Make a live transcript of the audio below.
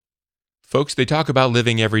Folks, they talk about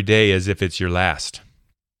living every day as if it's your last.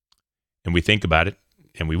 And we think about it,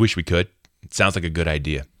 and we wish we could. It sounds like a good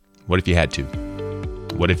idea. What if you had to?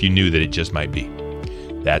 What if you knew that it just might be?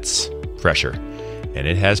 That's pressure. And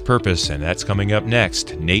it has purpose, and that's coming up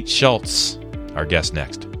next. Nate Shultz, our guest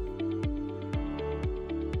next.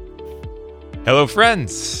 Hello,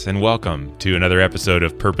 friends, and welcome to another episode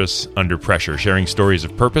of Purpose Under Pressure, sharing stories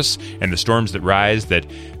of purpose and the storms that rise that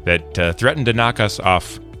threaten to knock us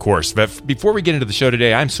off course. But before we get into the show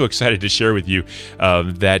today, I'm so excited to share with you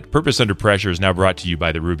that Purpose Under Pressure is now brought to you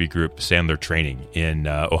by the Ruby Group Sandler Training in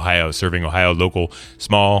Ohio, serving Ohio local,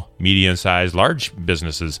 small, medium-sized, large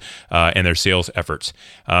businesses and their sales efforts.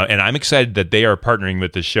 And I'm excited that they are partnering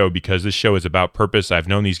with this show because this show is about purpose. I've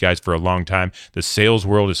known these guys for a long time. The sales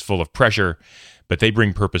world is full of pressure, but they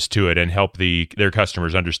bring purpose to it and help their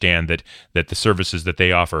customers understand that the services that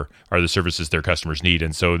they offer are the services their customers need.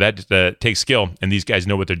 And so that takes skill, and these guys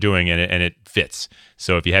know what they're doing, and it fits.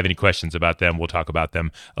 So if you have any questions about them, we'll talk about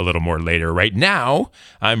them a little more later. Right now,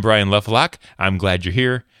 I'm Brian Lefelock. I'm glad you're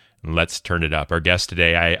here. Let's turn it up. Our guest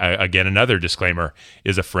today, I again, another disclaimer,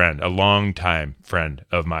 is a friend, a longtime friend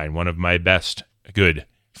of mine, one of my best good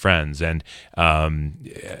friends, and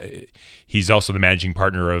he's also the managing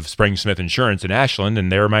partner of Spreng Insurance in Ashland, and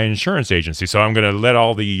they're my insurance agency. So I'm going to let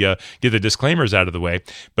all the get the disclaimers out of the way.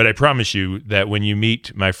 But I promise you that when you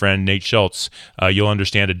meet my friend Nate Shultz, you'll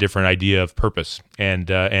understand a different idea of purpose, and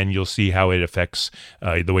you'll see how it affects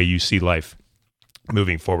the way you see life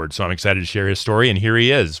moving forward. So I'm excited to share his story, and here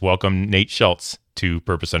he is. Welcome, Nate Shultz, to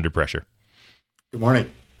Purpose Under Pressure. Good morning.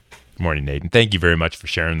 Good morning, Nate, and thank you very much for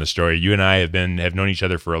sharing the story. You and I have known each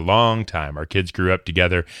other for a long time. Our kids grew up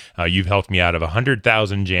together. You've helped me out of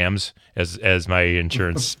 100,000 jams as my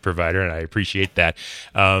insurance provider, and I appreciate that.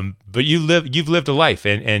 But you've lived a life,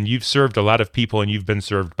 and you've served a lot of people, and you've been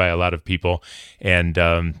served by a lot of people, and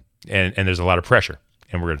there's a lot of pressure.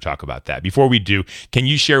 And we're going to talk about that. Before we do, can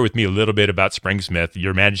you share with me a little bit about Spreng Smith?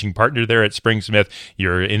 You're managing partner there at Spreng Smith.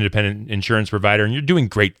 You're an independent insurance provider, and you're doing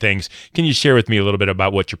great things. Can you share with me a little bit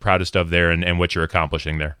about what you're proudest of there and what you're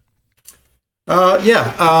accomplishing there?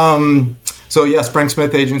 Spreng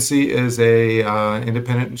Smith Agency is a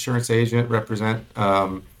independent insurance agent, represent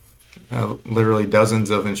literally dozens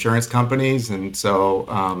of insurance companies. And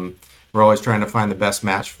so we're always trying to find the best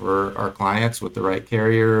match for our clients with the right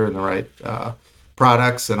carrier and the right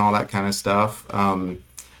products and all that kind of stuff.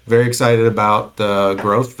 Very excited about the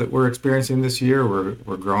growth that we're experiencing this year.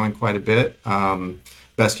 We're growing quite a bit.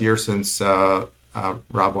 Best year since Rob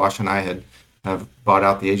Wash and I have bought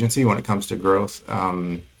out the agency when it comes to growth.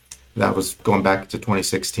 That was going back to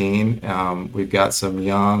 2016. We've got some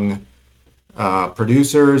young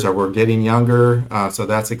producers, or we're getting younger. So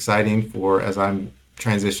that's exciting as I'm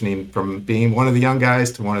transitioning from being one of the young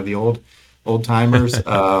guys to one of the old timers.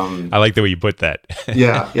 I like the way you put that.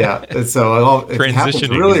 Yeah. And so it happens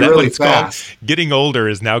really fast. Called? Getting older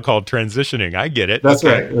is now called transitioning. I get it. That's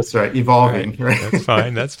okay. That's right. Evolving. Right.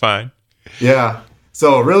 That's fine. Yeah.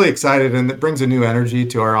 So really excited, and it brings a new energy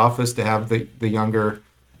to our office to have the younger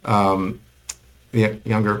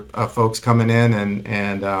folks coming in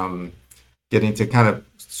and getting to kind of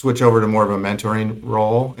switch over to more of a mentoring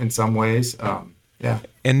role in some ways. Yeah.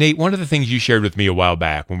 And Nate, one of the things you shared with me a while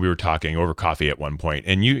back when we were talking over coffee at one point,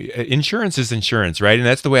 and insurance is insurance, right? And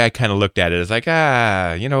that's the way I kind of looked at it. It's like,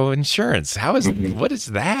 insurance. What is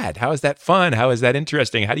that? How is that fun? How is that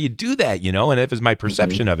interesting? How do you do that? And it was my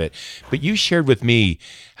perception of it. But you shared with me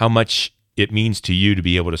how much it means to you to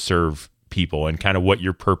be able to serve people and kind of what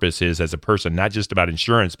your purpose is as a person, not just about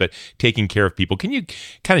insurance, but taking care of people. Can you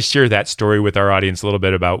kind of share that story with our audience a little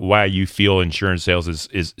bit about why you feel insurance sales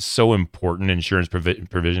is so important, insurance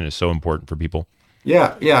provision is so important for people?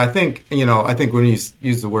 Yeah. I think when you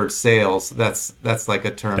use the word sales, that's like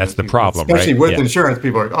a term. That's the problem, especially right? with insurance.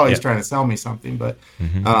 People are, he's trying to sell me something. But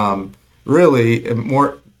really, if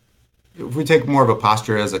we take more of a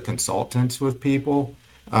posture as a consultant with people,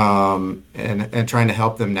 and trying to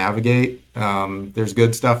help them navigate. There's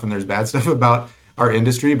good stuff and there's bad stuff about our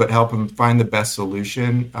industry, but help them find the best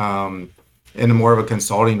solution in more of a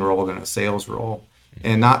consulting role than a sales role,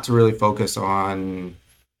 and not to really focus on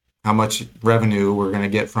how much revenue we're going to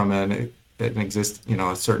get from a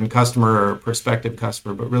certain customer or prospective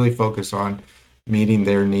customer, but really focus on meeting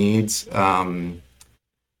their needs. I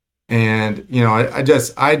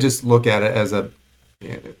just look at it as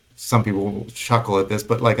some people will chuckle at this,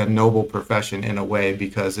 but like a noble profession in a way,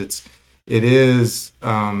 because it is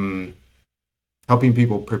helping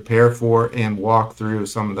people prepare for and walk through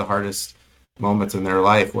some of the hardest moments in their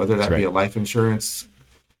life, whether that be a life insurance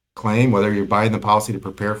claim, whether you're buying the policy to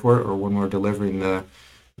prepare for it, or when we're delivering the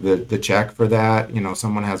the check for that.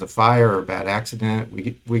 Someone has a fire or a bad accident.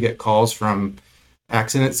 We get calls from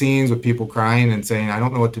accident scenes with people crying and saying, I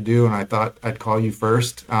don't know what to do, and I thought I'd call you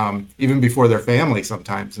first, even before their family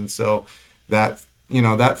sometimes. And so that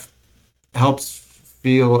that helps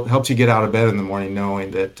you get out of bed in the morning,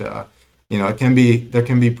 knowing that there can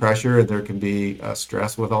be pressure and there can be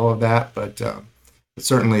stress with all of that, but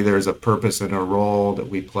certainly there's a purpose and a role that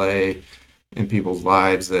we play in people's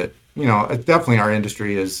lives that definitely our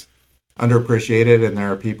industry is underappreciated, and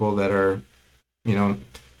there are people that are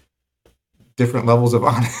different levels of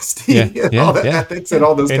honesty, ethics, and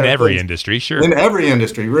all those in kind of every things. industry, sure. In every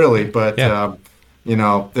industry, really, but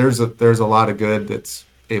there's a lot of good that's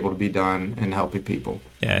able to be done in helping people.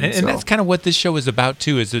 Yeah, and that's kind of what this show is about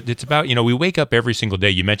too. Is it's about we wake up every single day.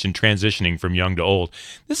 You mentioned transitioning from young to old.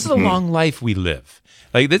 This is a long life we live.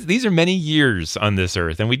 Like these are many years on this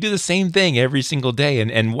earth, and we do the same thing every single day.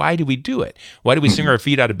 And why do we do it? Why do we swing our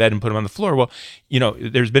feet out of bed and put them on the floor? Well,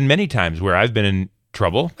 there's been many times where I've been in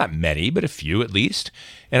trouble, not many, but a few at least,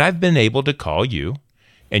 and I've been able to call you,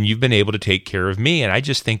 and you've been able to take care of me. And I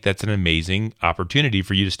just think that's an amazing opportunity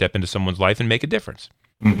for you to step into someone's life and make a difference.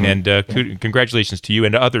 And congratulations to you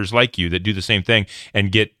and to others like you that do the same thing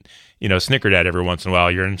and get snickered at every once in a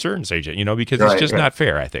while. You're an insurance agent, because it's just not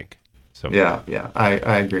fair, I think. So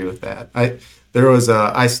I agree with that.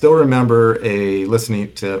 I still remember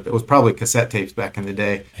listening to, it was probably cassette tapes back in the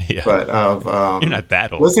day, but of you're not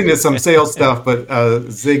that old. Listening to some sales stuff, but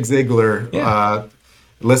Zig Ziglar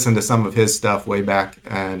listened to some of his stuff way back,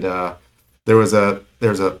 and there's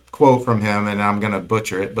a quote from him, and I'm gonna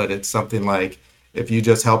butcher it, but it's something like, if you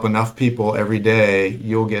just help enough people every day,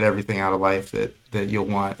 you'll get everything out of life that you'll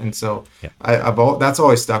want. And so that's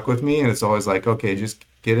always stuck with me. And it's always like, okay, just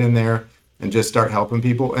get in there and just start helping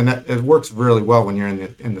people. And it works really well when you're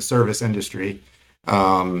in the service industry,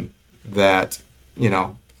 that, you're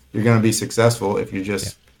going to be successful if you're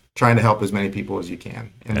just trying to help as many people as you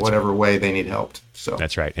can in whatever way they need helped. So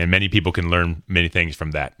that's right. And many people can learn many things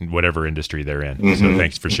from that in whatever industry they're in. So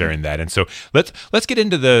thanks for sharing that. And so let's get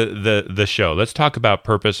into the show. Let's talk about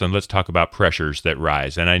purpose, and let's talk about pressures that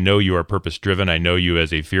rise. And I know you are purpose driven. I know you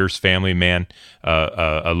as a fierce family man,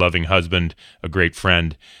 a loving husband, a great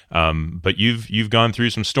friend. But you've gone through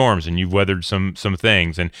some storms and you've weathered some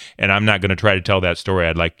things. And I'm not going to try to tell that story.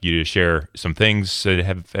 I'd like you to share some things that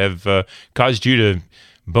have caused you to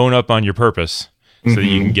bone up on your purpose so that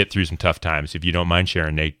you can get through some tough times. If you don't mind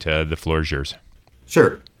sharing, Nate, the floor is yours.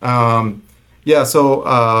 Sure. So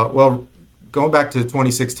going back to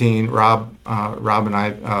 2016, Rob and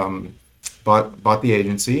I bought the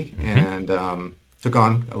agency and took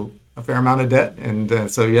on a fair amount of debt.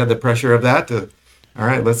 And so you had the pressure of that all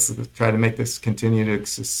right, let's try to make this continue to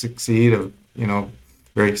succeed.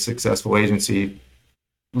 Very successful agency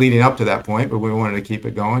leading up to that point, but we wanted to keep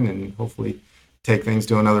it going and hopefully take things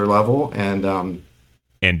to another level. And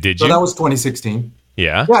did so you? that was 2016.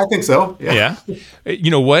 Yeah, I think so. Yeah. You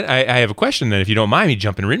know what? I have a question then, if you don't mind me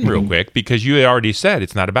jumping in real quick, because you had already said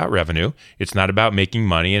it's not about revenue, it's not about making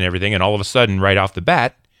money and everything, and all of a sudden, right off the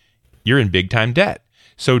bat, you're in big time debt.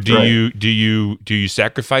 So do you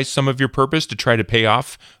sacrifice some of your purpose to try to pay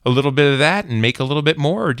off a little bit of that and make a little bit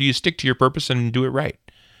more, or do you stick to your purpose and do it right?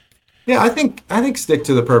 Yeah, I think stick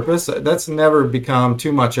to the purpose. That's never become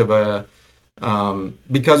too much of a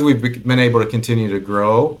because we've been able to continue to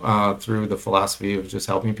grow through the philosophy of just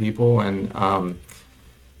helping people. And I'm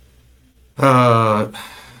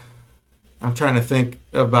trying to think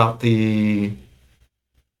about any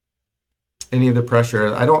of the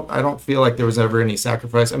pressure. I don't feel like there was ever any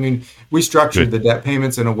sacrifice. I mean, we structured the debt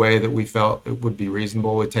payments in a way that we felt it would be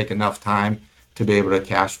reasonable. It would take enough time to be able to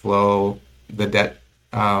cash flow the debt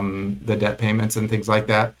payments and things like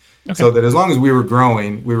that. Okay. So that as long as we were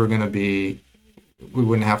growing, we wouldn't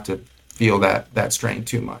have to feel that strain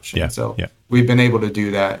too much. And so we've been able to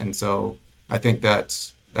do that. And so I think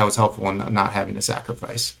that was helpful in not having to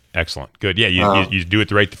sacrifice. Excellent. Good. Yeah. You do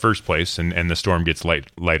it right the first place, and the storm gets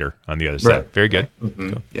lighter on the other side. Right. Very good. Right. Mm-hmm.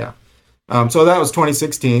 Cool. Yeah. So that was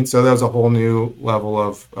 2016. So that was a whole new level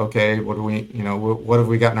of, okay, what have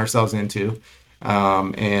we gotten ourselves into?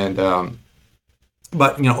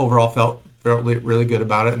 But overall felt really good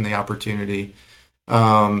about it and the opportunity.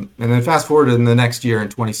 And then fast forward in the next year in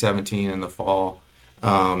 2017 in the fall,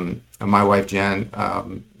 my wife Jen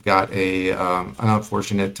got an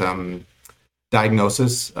unfortunate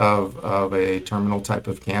diagnosis of a terminal type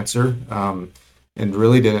of cancer, and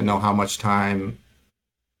really didn't know how much time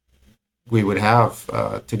we would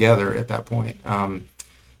have together at that point.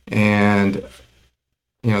 And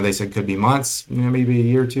they said could be months, maybe a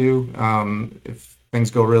year or two, if things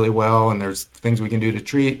go really well and there's things we can do to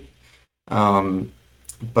treat.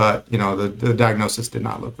 but the diagnosis did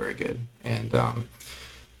not look very good, and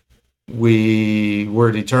we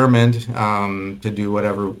were determined to do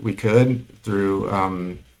whatever we could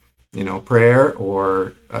through prayer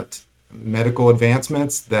or medical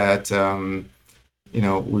advancements that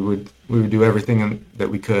we would do everything that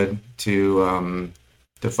we could to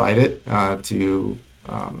fight it, to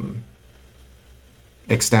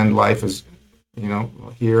extend life as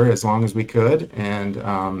here as long as we could, and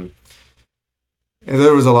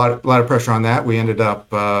there was a lot of pressure on that. We ended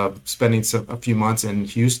up spending a few months in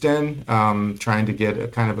Houston, trying to get a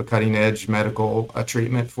kind of a cutting edge medical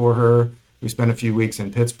treatment for her. We spent a few weeks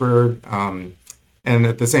in Pittsburgh, and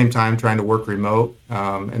at the same time trying to work remote.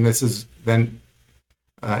 And this is then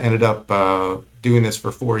ended up doing this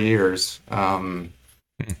for 4 years,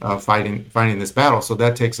 fighting this battle. So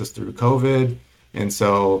that takes us through COVID. And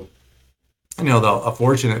so, the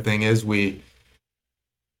fortunate thing is right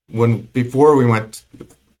before we went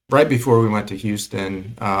to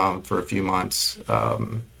Houston for a few months,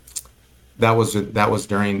 that was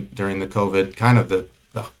during the COVID, kind of the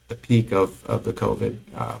peak of the COVID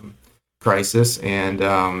crisis,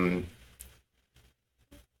 and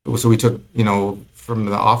so we took, from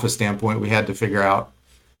the office standpoint, we had to figure out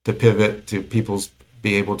to pivot to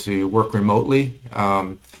be able to work remotely,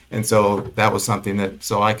 and so that was something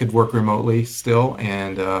so I could work remotely still,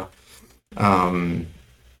 and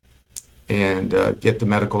get the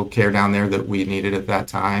medical care down there that we needed at that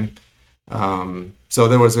time. So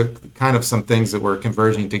there was a kind of some things that were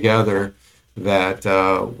converging together that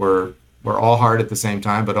were all hard at the same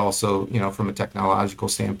time, but also, from a technological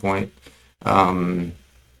standpoint,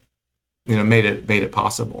 made it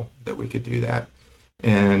possible that we could do that.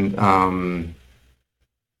 And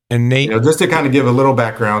Nate, just to kind of give a little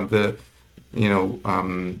background, were you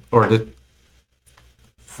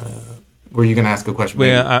going to ask a question?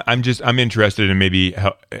 Well, I'm interested in maybe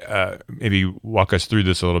walk us through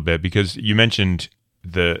this a little bit, because you mentioned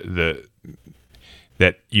that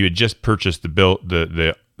you had just purchased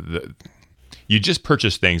you just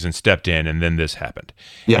purchased things and stepped in, and then this happened.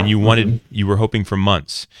 Yeah. And you were hoping for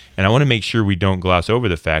months. And I want to make sure we don't gloss over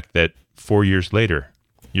the fact that 4 years later,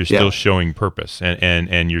 you're still showing purpose,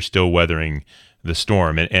 and you're still weathering the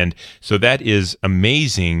storm. And so that is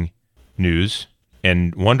amazing news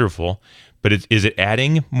and wonderful, but is it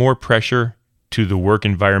adding more pressure to the work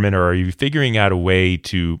environment, or are you figuring out a way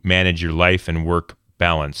to manage your life and work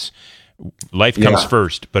balance? Life comes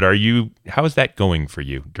first, but how is that going for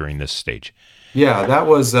you during this stage? Yeah,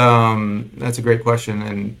 that's a great question.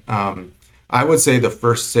 And I would say the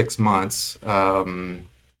first 6 months,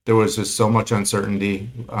 there was just so much uncertainty.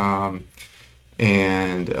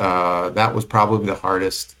 And that was probably the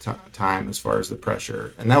hardest time as far as the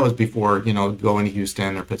pressure. And that was before, going to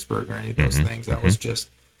Houston or Pittsburgh or any of those things. That was just,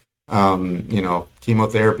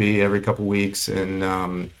 chemotherapy every couple weeks,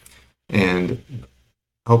 and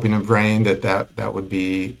hoping and praying that would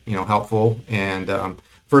be, helpful. And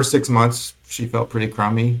first 6 months, she felt pretty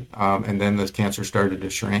crummy. And then the cancer started to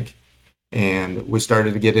shrink, and we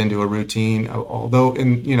started to get into a routine, although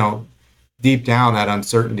deep down that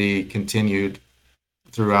uncertainty continued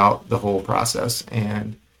throughout the whole process,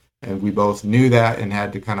 and we both knew that and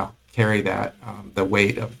had to kind of carry that the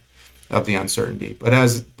weight of the uncertainty. But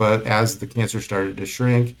as the cancer started to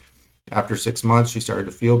shrink, after 6 months, she started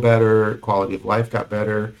to feel better. Quality of life got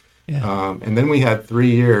better, and then we had 3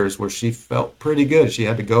 years where she felt pretty good. She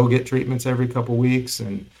had to go get treatments every couple weeks,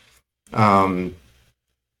 and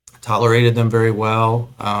tolerated them very well,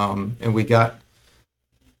 and we got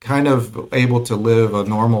kind of able to live a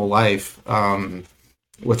normal life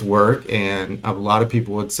with work. And a lot of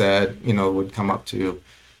people would come up to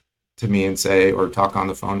me and say, or talk on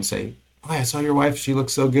the phone and say, "Oh, I saw your wife. She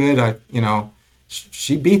looks so good.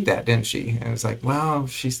 She beat that, didn't she?" And it's like, well,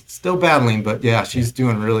 she's still battling, but yeah, she's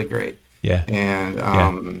doing really great. Yeah. And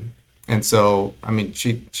and so, I mean,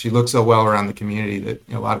 she looked so well around the community that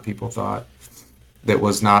a lot of people thought that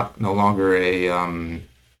was no longer an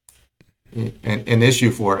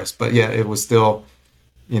issue for us. But yeah, it was still,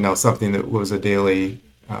 something that was a daily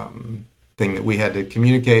thing that we had to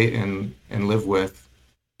communicate and live with,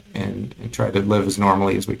 and try to live as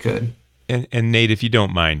normally as we could. And Nate, if you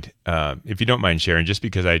don't mind sharing, just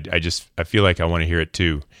because I feel like I want to hear it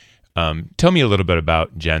too. Tell me a little bit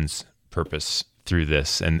about Jen's purpose through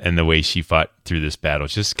this, and the way she fought through this battle.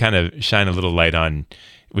 Just kind of shine a little light on,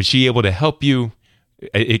 was she able to help you?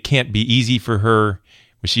 It can't be easy for her.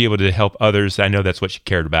 Was she able to help others? I know that's what she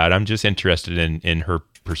cared about. I'm just interested in her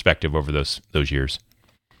perspective over those years.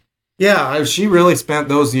 Yeah, she really spent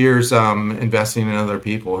those years investing in other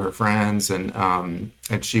people, her friends, and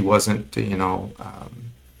she wasn't,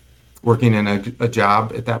 working in a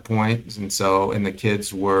job at that point, and the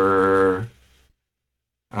kids were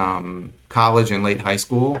college and late high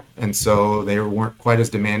school, and so they weren't quite as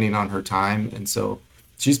demanding on her time, and so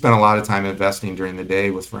she spent a lot of time investing during the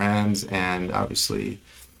day with friends, and obviously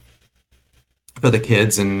for the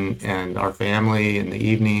kids and our family in the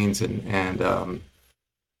evenings, and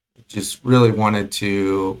just really wanted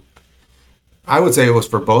to. I would say it was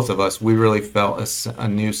for both of us. We really felt a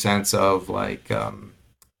new sense of like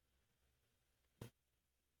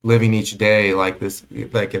living each day like this,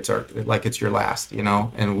 like it's your last,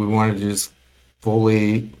 and we wanted to just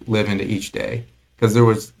fully live into each day, because there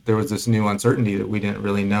was this new uncertainty that we didn't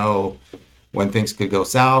really know when things could go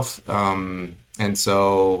south, and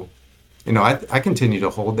so I continue to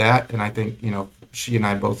hold that, and I think she and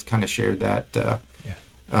I both kind of shared that,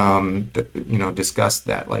 discussed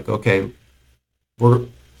that, like, okay, we're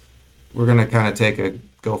going to kind of take a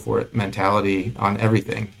go for it mentality on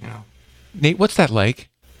everything. Nate, what's that like?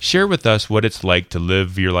 Share with us what it's like to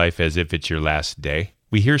live your life as if it's your last day.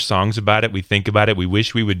 We hear songs about it, we think about it, we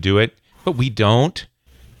wish we would do it, but we don't.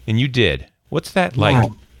 And you did. What's that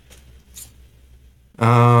like?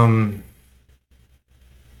 I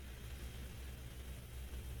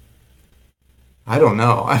don't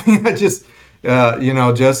know. I mean, I just,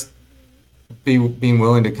 just being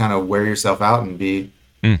willing to kind of wear yourself out and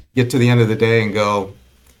get to the end of the day and go,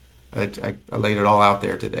 I laid it all out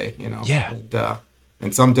there today, Yeah.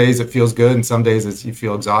 And some days it feels good, and some days you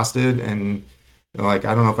feel exhausted, and like,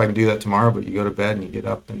 I don't know if I can do that tomorrow, but you go to bed and you get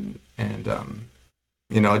up and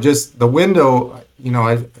just the window,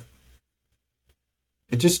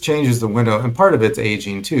 it just changes the window, and part of it's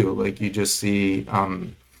aging too. Like, you just see,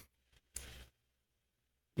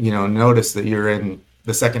 notice that you're in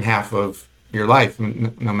the second half of your life,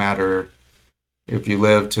 no matter if you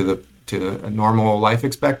live to a normal life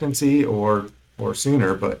expectancy or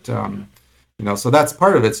sooner. But so that's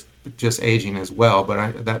part of it's just aging as well.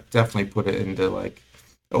 But that definitely put it into like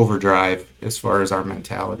overdrive as far as our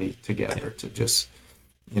mentality together to just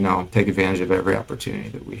take advantage of every opportunity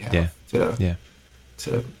that we have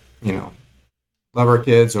to love our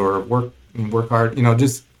kids or work hard.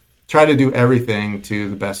 Just try to do everything to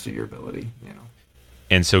the best of your ability.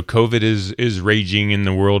 And so COVID is raging, and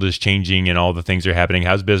the world is changing, and all the things are happening.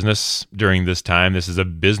 How's business during this time? This is a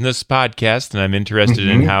business podcast, and I'm interested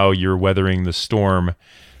in how you're weathering the storm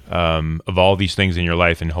of all these things in your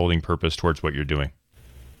life and holding purpose towards what you're doing.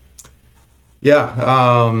 Yeah.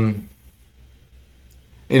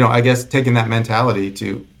 I guess taking that mentality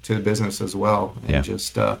to the business as well, and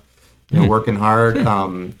just working hard.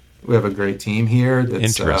 We have a great team here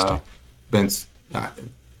that's been,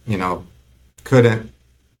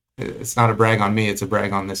 it's not a brag on me, it's a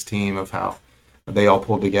brag on this team of how they all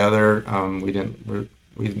pulled together. We didn't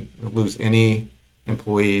lose any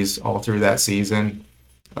employees all through that season,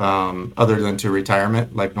 other than to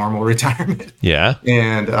retirement, like normal retirement. Yeah.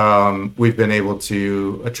 And we've been able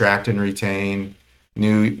to attract and retain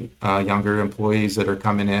new younger employees that are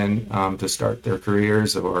coming in to start their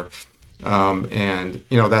careers, and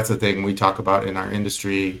that's the thing we talk about in our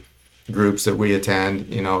industry groups that we attend.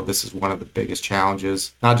 This is one of the biggest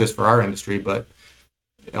challenges, not just for our industry, but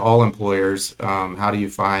all employers. How do you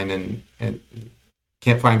find and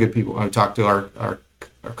can't find good people? I talk to our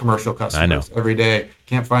commercial customers every day.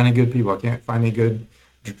 Can't find any good people. I can't find any good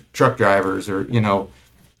truck drivers or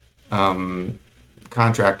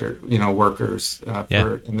contractor workers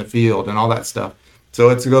in the field and all that stuff. So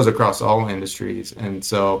it goes across all industries, and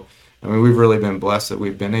so we've really been blessed that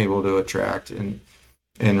we've been able to attract and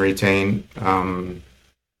retain,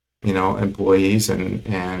 employees,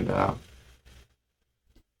 and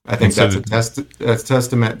I think that's a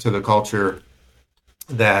testament to the culture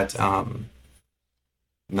that,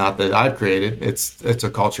 not that I've created. It's a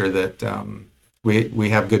culture that we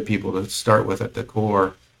have good people to start with at the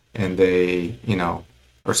core, and they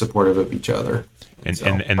are supportive of each other.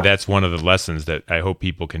 And that's one of the lessons that I hope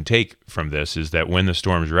people can take from this, is that when the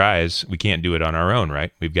storms rise, we can't do it on our own,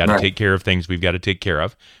 right? We've got to take care of things we've got to take care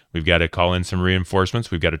of. We've got to call in some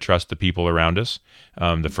reinforcements. We've got to trust the people around us,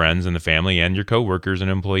 the friends and the family and your coworkers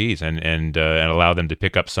and employees, and allow them to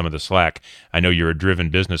pick up some of the slack. I know you're a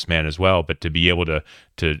driven businessman as well, but to be able to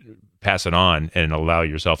pass it on and allow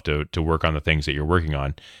yourself to work on the things that you're working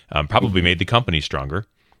on probably made the company stronger,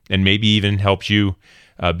 and maybe even helped you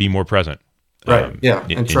be more present. Right.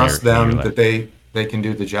 And trust them that they can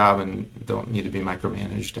do the job and don't need to be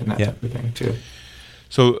micromanaged and that type of thing too.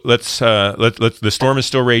 So let's the storm is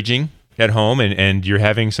still raging at home, and you're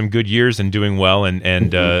having some good years and doing well,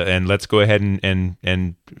 and let's go ahead and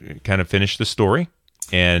kind of finish the story.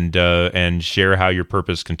 and share how your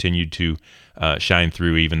purpose continued to shine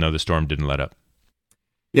through, even though the storm didn't let up.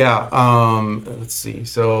 Yeah. Let's see.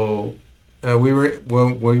 So we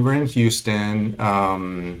were in Houston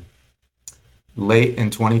late in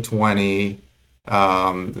 2020.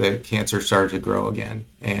 The cancer started to grow again,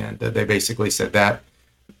 and they basically said that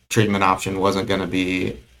treatment option wasn't going to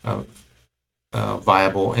be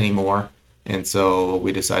viable anymore. And so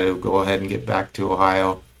we decided to go ahead and get back to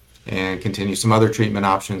Ohio and continue some other treatment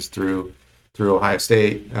options through Ohio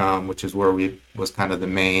State, which is where was kind of the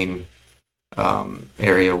main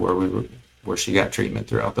area where she got treatment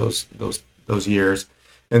throughout those years.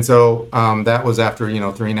 And so that was after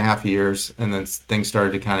 3.5 years, and then things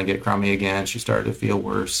started to kind of get crummy again. She started to feel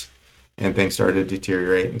worse, and things started to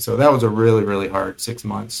deteriorate. And so that was a really, really hard 6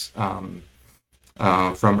 months from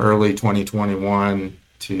early 2021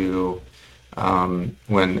 to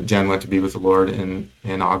when Jen went to be with the Lord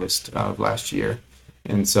in August of last year.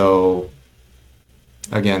 And so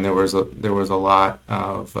again, there was a lot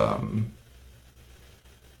of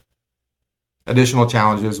additional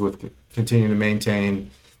challenges with continuing to maintain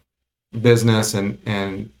business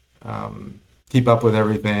and keep up with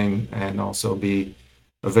everything, and also be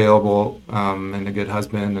available and a good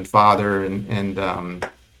husband and father, and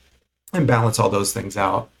balance all those things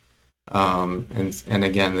out. And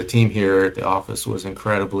again, the team here at the office was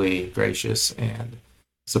incredibly gracious and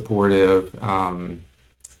supportive, and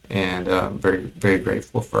very, very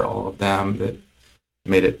grateful for all of them that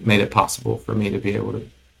made it possible for me to be able to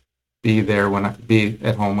be there be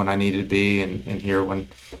at home when I needed to be, and here when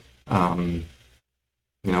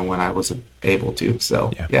when I was able to.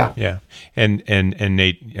 So yeah. And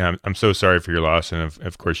Nate, I'm so sorry for your loss, and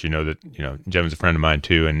of course that Jen was a friend of mine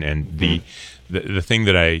too, and the thing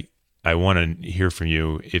that I want to hear from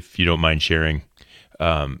you, if you don't mind sharing,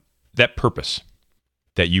 that purpose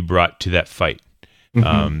that you brought to that fight,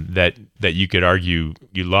 that you could argue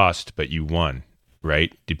you lost, but you won,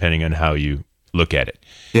 right? Depending on how you look at it.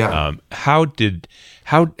 Yeah. How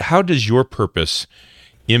does your purpose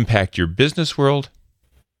impact your business world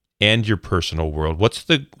and your personal world? What's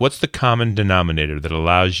the common denominator that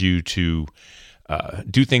allows you to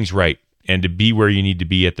do things right, and to be where you need to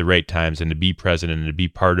be at the right times, and to be present, and to be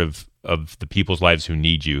part of the people's lives who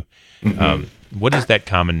need you? What is that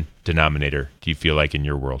common denominator, do you feel like, in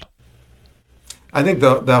your world? I think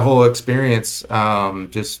the whole experience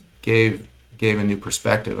just gave a new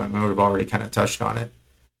perspective. I mean, we've already kind of touched on it,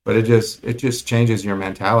 but it just changes your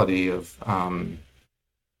mentality of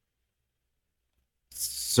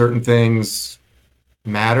certain things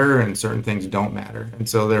matter and certain things don't matter. And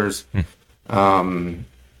so there's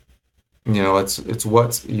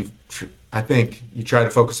I think you try to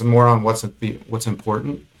focus more on what's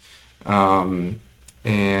important, and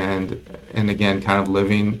again, kind of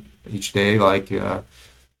living each day like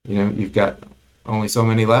you've got only so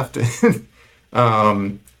many left,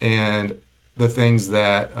 and the things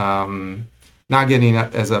that not getting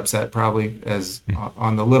as upset probably as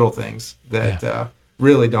on the little things that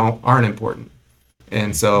really aren't important,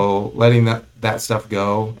 and so letting that stuff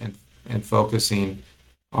go and focusing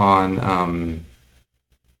on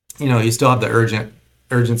you still have the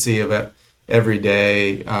urgency of it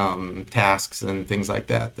everyday tasks and things like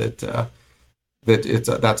that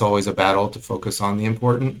that's always a battle to focus on the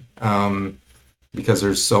important, because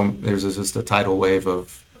there's just a tidal wave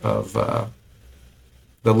of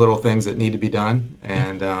the little things that need to be done.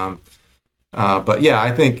 And but yeah,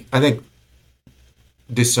 I think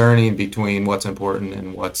discerning between what's important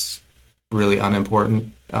and what's really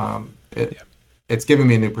unimportant, it's given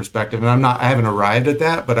me a new perspective, and I haven't arrived at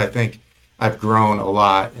that, but I think I've grown a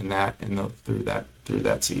lot through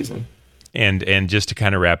that season. And just to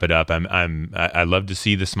kind of wrap it up, I love to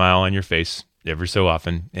see the smile on your face every so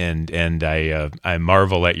often, and I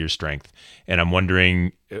marvel at your strength. And I'm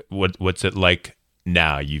wondering what's it like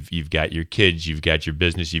now? You've got your kids, you've got your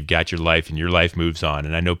business, you've got your life, and your life moves on.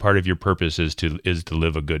 And I know part of your purpose is to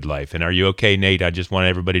live a good life. And are you okay, Nate? I just want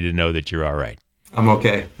everybody to know that you're all right. I'm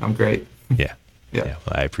okay. I'm great. Yeah. Well,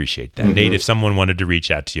 I appreciate that. Nate, if someone wanted to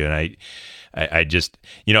reach out to you, and I just,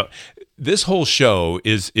 this whole show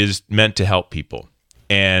is meant to help people.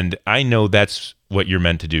 And I know that's what you're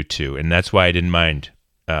meant to do too. And that's why I didn't mind,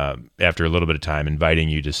 after a little bit of time, inviting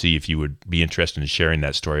you to see if you would be interested in sharing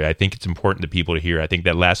that story. I think it's important to people to hear. I think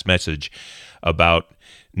that last message about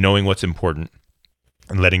knowing what's important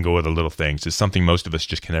and letting go of the little things is something most of us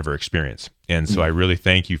just can never experience. And so I really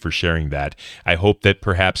thank you for sharing that. I hope that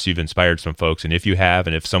perhaps you've inspired some folks. And if you have,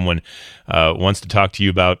 and if someone wants to talk to you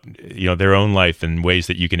about their own life and ways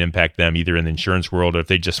that you can impact them, either in the insurance world or if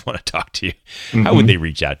they just want to talk to you, how would they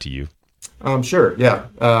reach out to you? Sure. Yeah.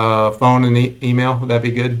 Phone and email. Would that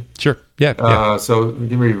be good? Sure. Yeah. So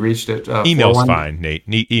we reached it. Email's fine, Nate.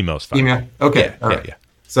 Email's fine. Email. Okay. All right. Yeah.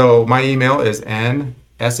 So my email is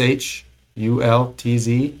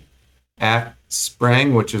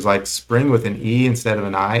nshultz@Spreng, which is like spring with an E instead of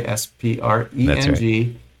an I, SPRENG, That's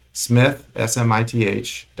right. Smith,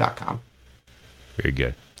 SMITH.com. Very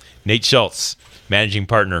good. Nate Shultz, managing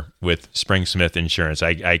partner with Spreng Smith Insurance.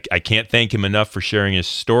 I can't thank him enough for sharing his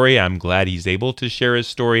story. I'm glad he's able to share his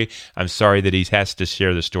story. I'm sorry that he has to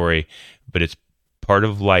share the story, but it's part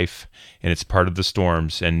of life and it's part of the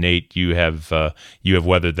storms. And Nate, you have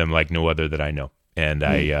weathered them like no other that I know. And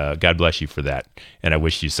I God bless you for that. And I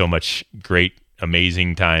wish you so much great,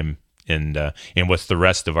 amazing time in what's the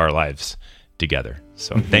rest of our lives together.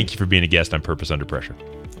 So thank you for being a guest on Purpose Under Pressure.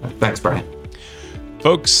 Thanks, Brian.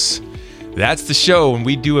 Folks, that's the show, and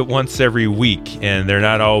we do it once every week, and they're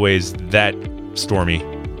not always that stormy,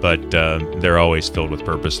 but they're always filled with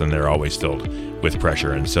purpose, and they're always filled with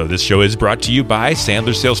pressure. And so this show is brought to you by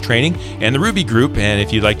Sandler Sales Training and the Ruby Group, and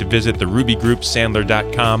if you'd like to visit the Ruby Group,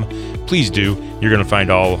 Sandler.com, please do. You're going to find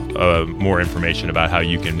all more information about how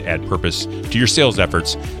you can add purpose to your sales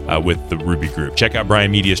efforts with the Ruby Group. Check out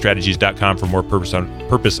BrianMediaStrategies.com for more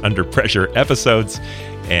Purpose Under Pressure episodes.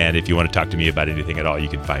 And if you want to talk to me about anything at all, you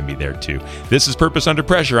can find me there too. This is Purpose Under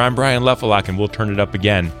Pressure. I'm Brian Leffelock, and we'll turn it up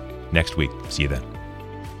again next week. See you then.